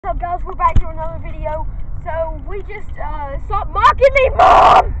up, guys? We're back to another video. So we just stop mocking me,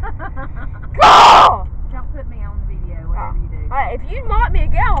 Mom. Go! Don't put me on the video, whatever you do. Alright, if you mock me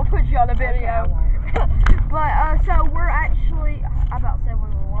again, I'll put you on the video. Okay, But so we're actually, I about said we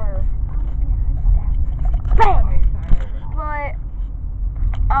were. Bam! But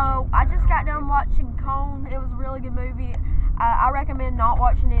I just got done watching Cone. It was a really good movie. I recommend not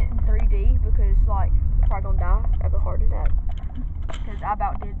watching it in 3D because like you're probably gonna die of a heart attack. Because I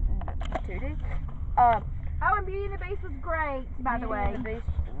about did in 2D. Oh, and Beauty and the Beast was great, by the way. Beauty and the Beast,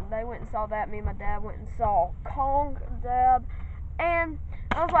 they went and saw that. Me and my dad went and saw Kong, Dad, and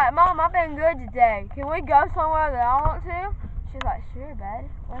I was like, Mom, I've been good today. Can we go somewhere that I want to? She's like, sure, bud.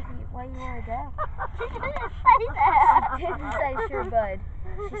 Where you want to go? She didn't say that. She didn't say sure, bud.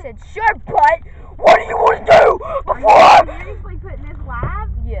 She said, sure, bud. What do you want to do before? Are you seriously putting this live?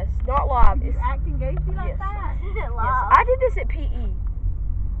 Yes, not live. You're acting goofy like that? Is it live? Yes, I did this at PE.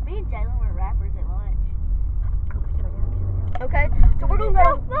 Me and Jalen were rappers at lunch. Okay, so we're gonna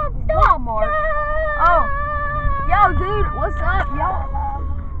go to Walmart. Oh, yo, dude, what's up, yo?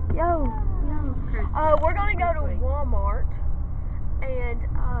 We're gonna go to Walmart and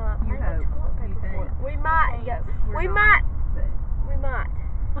we might go. We might. We're not.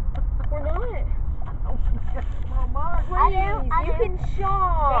 Please, you can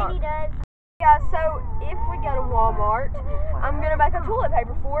shop. Jamie does. Yeah, so if we go to Walmart, I'm gonna make a toilet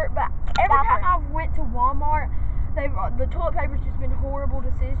paper for it. But every time I went to Walmart, the toilet paper's just been horrible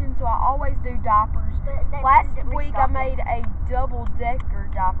decisions. So I always do diapers. Last week I made a double-decker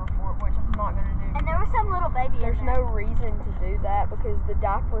diaper for it, which I'm not gonna do. And there was some little baby. There's no reason to do that because the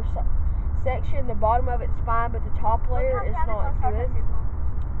diaper section, the bottom of it's fine, but the top layer is not good.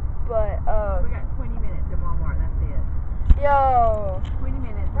 But we got 20 minutes in Walmart. That's it. Yo, 20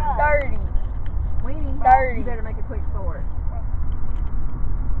 minutes. 30. Weenie. 30. You better make it quick for it.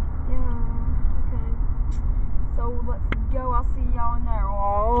 Yeah. Okay. So let's go. I'll see y'all in there.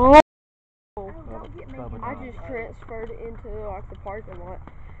 Oh. I just transferred into like the parking lot.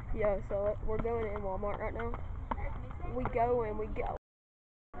 Yeah. So we're going in Walmart right now. We go and we go.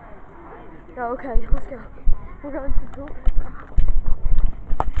 Okay, let's go. We're going to the toilet.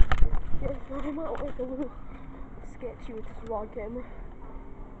 Yes, I might look a little sketchy with this vlog camera.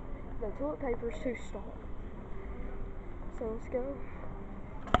 The toilet paper is too stalled. So let's go.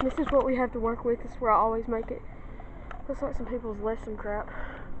 This is what we have to work with. This is where I always make it. Looks like some people's lesson crap.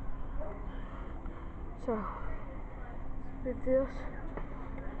 So, with this.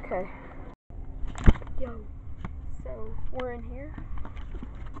 Okay. Yo. So, we're in here.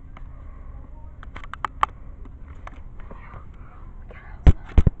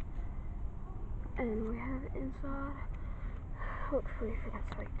 And we have it inside. Looks pretty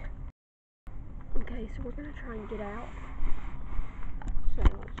freaking sweet. Okay, so we're gonna try and get out. So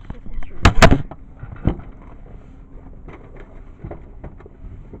let's shift this around.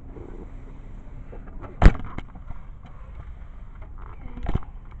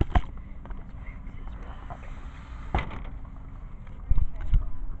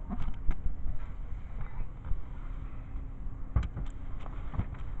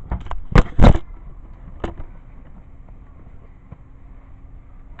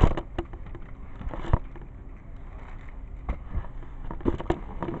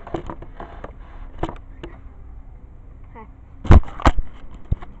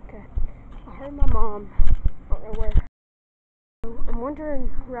 My mom, I don't know where. So I'm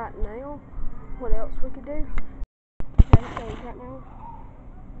wondering right now what else we could do. Okay, so right now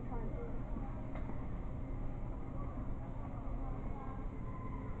I'm trying to do.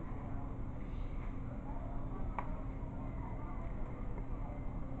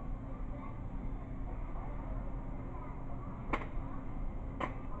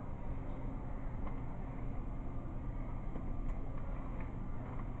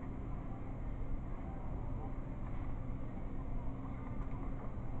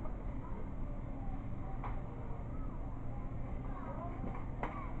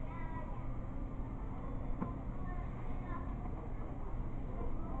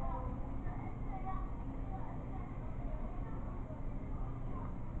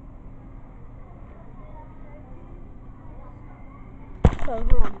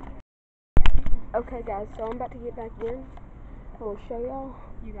 Okay guys, so I'm about to get back in. I'm going to show y'all.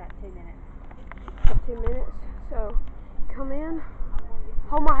 You got 2 minutes. 2 minutes. So, come in.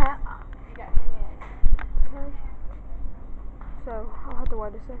 Hold my hat. You got 2 minutes. Okay. So, I'll have to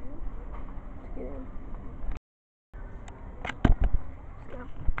wait a second to get in. Let's go.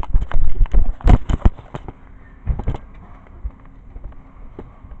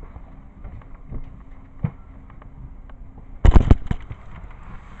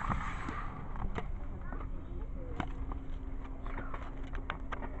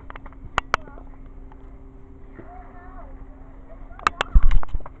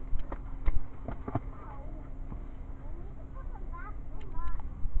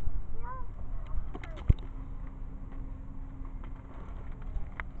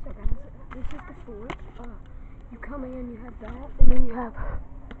 fort. You come in, you have that, and then you have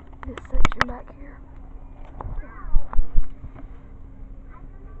this section back here.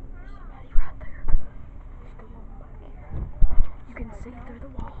 There's somebody right there. There's the wall back here. You can see through the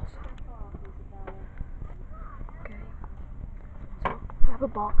walls. Okay. So I have a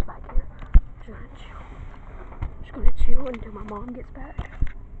box back here. Just gonna chill until my mom gets back.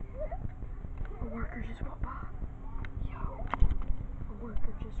 A worker just walked by. Yo. A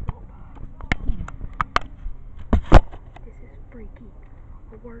worker just walked by. This is freaky.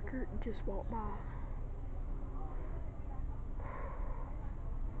 A worker just walked by.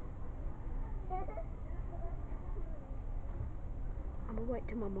 I'm gonna wait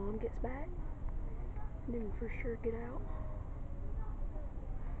till my mom gets back. And then for sure get out.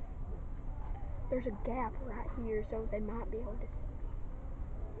 There's a gap right here, so they might be able to.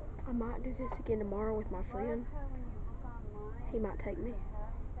 I might do this again tomorrow with my friend. He might take me.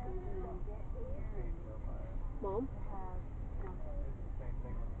 Mom?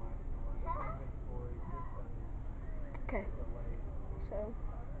 Okay. So,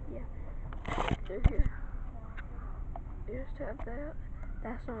 yeah. They're here. You just have that.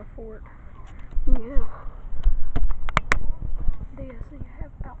 That's not a fort. You have this, and you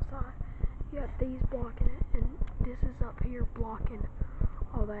have outside. You have these blocking it, and this is up here blocking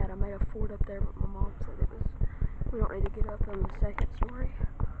all that. I made a fort up there, but my mom said we don't need to get up on the second story.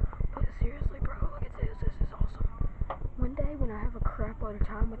 But seriously, bro, look at this. This is awesome. One day when I have a crap load of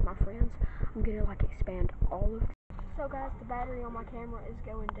time with my friends, I'm gonna like expand all of this. So guys, the battery on my camera is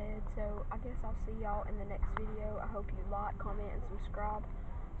going dead, so I guess I'll see y'all in the next video. I hope you like, comment, and subscribe.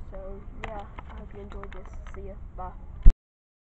 So yeah, I hope you enjoyed this. See ya. Bye.